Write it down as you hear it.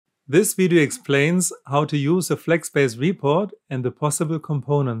This video explains how to use a flex-based report and the possible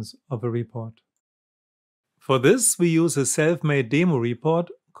components of a report. For this, we use a self-made demo report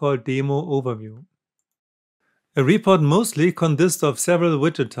called Demo Overview. A report mostly consists of several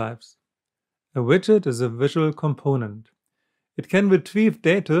widget types. A widget is a visual component. It can retrieve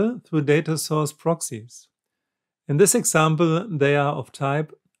data through data source proxies. In this example, they are of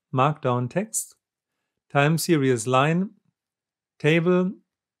type markdown text, time series line, table,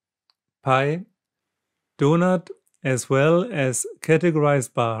 pie, donut, as well as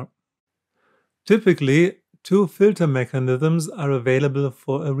categorized bar. Typically, two filter mechanisms are available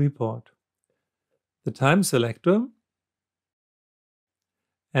for a report: the time selector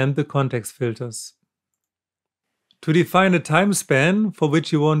and the context filters. To define a time span for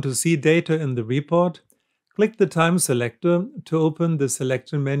which you want to see data in the report, click the time selector to open the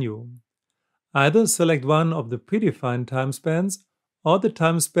selection menu. Either select one of the predefined time spans or the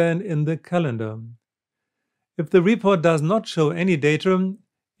time span in the calendar. If the report does not show any data,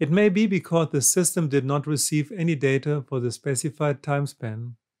 it may be because the system did not receive any data for the specified time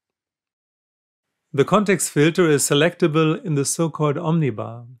span. The context filter is selectable in the so-called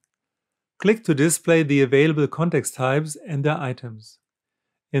omnibar. Click to display the available context types and their items.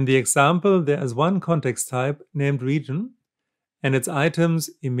 In the example, there is one context type named region, and its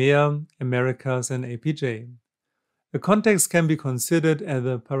items EMEA, Americas, and APJ. A context can be considered as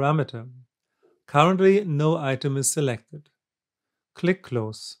a parameter. Currently, no item is selected. Click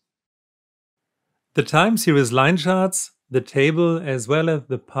Close. The time series line charts, the table, as well as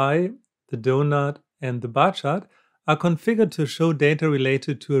the pie, the donut, and the bar chart are configured to show data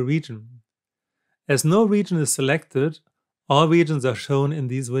related to a region. As no region is selected, all regions are shown in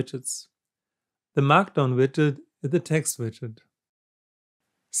these widgets. The markdown widget is the text widget.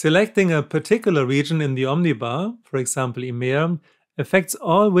 Selecting a particular region in the omnibar, for example EMEA, affects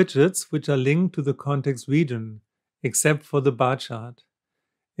all widgets which are linked to the context region, except for the bar chart.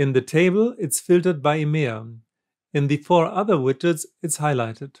 In the table, it's filtered by EMEA. In the four other widgets, it's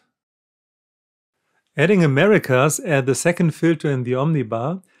highlighted. Adding Americas as the second filter in the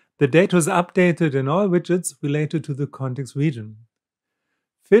omnibar, the data is updated in all widgets related to the context region.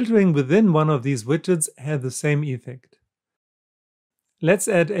 Filtering within one of these widgets has the same effect. Let's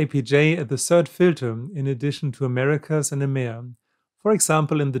add APJ as the third filter in addition to Americas and EMEA, for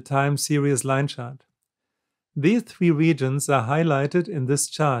example in the time series line chart. These three regions are highlighted in this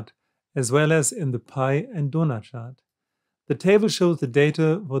chart, as well as in the pie and donut chart. The table shows the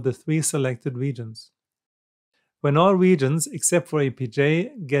data for the three selected regions. When all regions except for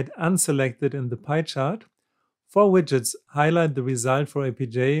APJ get unselected in the pie chart, four widgets highlight the result for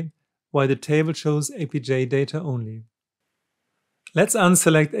APJ, while the table shows APJ data only. Let's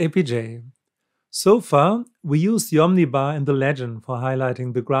unselect APJ. So far, we use the omnibar and the legend for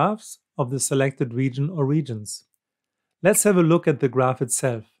highlighting the graphs of the selected region or regions. Let's have a look at the graph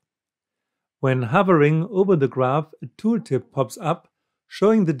itself. When hovering over the graph, a tooltip pops up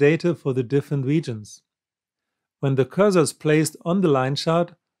showing the data for the different regions. When the cursor is placed on the line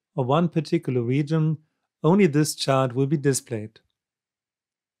chart of one particular region, only this chart will be displayed.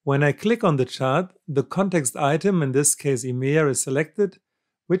 When I click on the chart, the context item, in this case EMEA, is selected,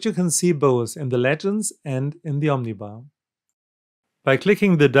 which you can see both in the legends and in the omnibar. By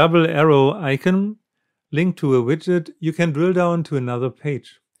clicking the double arrow icon linked to a widget, you can drill down to another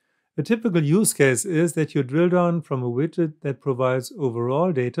page. A typical use case is that you drill down from a widget that provides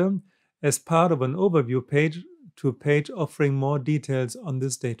overall data as part of an overview page to a page offering more details on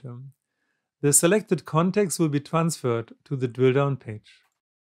this data. The selected context will be transferred to the drill down page.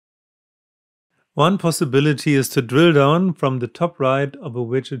 One possibility is to drill down from the top right of a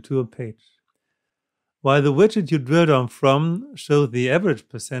widget to a page. While the widget you drill down from shows the average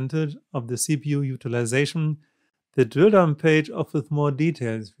percentage of the CPU utilization, the drill down page offers more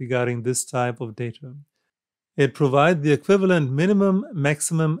details regarding this type of data. It provides the equivalent minimum,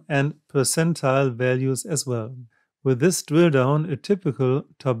 maximum, and percentile values as well. With this drill down, a typical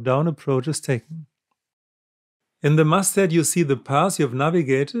top-down approach is taken. In the masthead, you see the path you have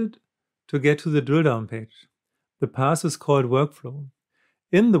navigated to get to the drill down page. The path is called workflow.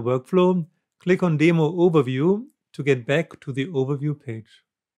 In the workflow, click on Demo Overview to get back to the overview page.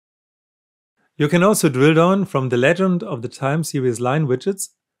 You can also drill down from the legend of the time series line widgets,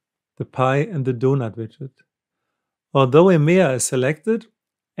 the pie and the donut widget. Although EMEA is selected,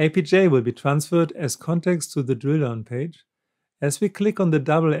 APJ will be transferred as context to the drill down page as we click on the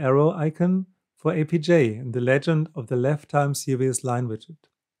double arrow icon for APJ in the legend of the left time series line widget.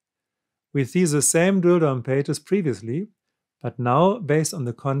 We see the same drill down page as previously, but now based on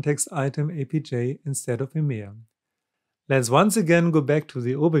the context item APJ instead of EMEA. Let's once again go back to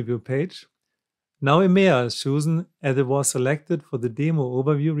the overview page. Now EMEA is chosen as it was selected for the demo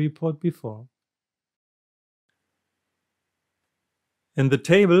overview report before. In the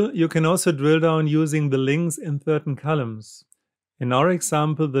table, you can also drill down using the links in certain columns. In our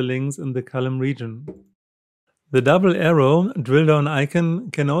example, the links in the column region. The double arrow drill down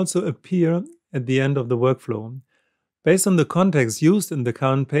icon can also appear at the end of the workflow. Based on the context used in the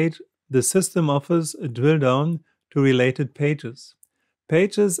current page, the system offers a drill down to related pages.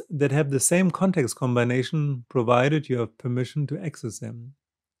 Pages that have the same context combination provided you have permission to access them.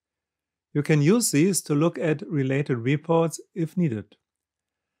 You can use these to look at related reports if needed.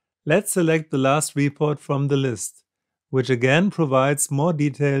 Let's select the last report from the list, which again provides more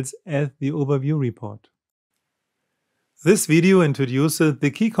details as the overview report. This video introduces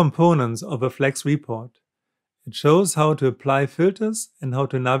the key components of a Flex report. It shows how to apply filters and how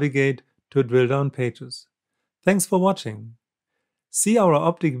to navigate to drill down pages. Thanks for watching. See our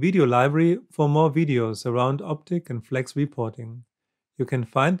OPTIC video library for more videos around OPTIC and Flex reporting. You can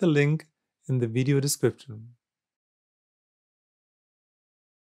find the link in the video description.